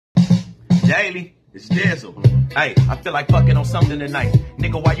Daily, it's Dizzle. Hey, I feel like fucking on something tonight.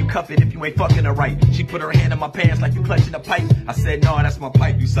 Nigga, why you cuffin' if you ain't fucking her right? She put her hand in my pants like you clutching a pipe. I said, no, that's my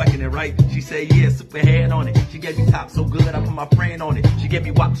pipe, you sucking it right? She said, yeah, super head on it. She gave me top so good, I put my friend on it. She gave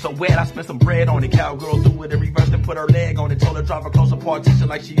me wop so wet, I spent some bread on it. Cowgirl threw it in reverse and put her leg on it. Told her drive her closer partition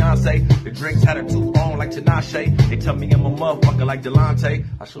like Beyonce. The drinks had her tooth on like Tinashe. They tell me I'm a motherfucker like Delonte.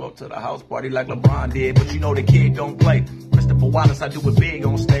 I show up to the house party like LeBron did, but you know the kid don't play. Christopher Wallace, I do it big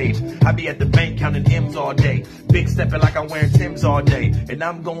on stage. I be at the bank counting M's all day. Big stepping like I'm wearing Tim's all day. And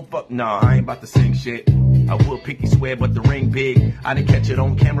I'm gon' fuck, nah, I ain't about to sing shit. I would pinky swear, but the ring big. I didn't catch it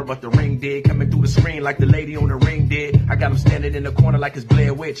on camera, but the ring did. Coming through the screen like the lady on the ring did. I got him standing in the corner like it's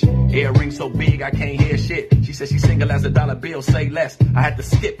Blair Witch. Earring so big, I can't hear shit. She said she single as a dollar bill, say less. I had to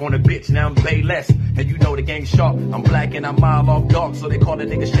skip on a bitch, now I'm way less. And you know the game sharp. I'm black and I'm mild off dark, so they call the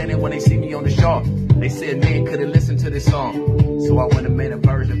nigga Shannon when they see me on the shark. They said men couldn't listen to this song, so I went and made a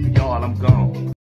version for y'all, I'm gone.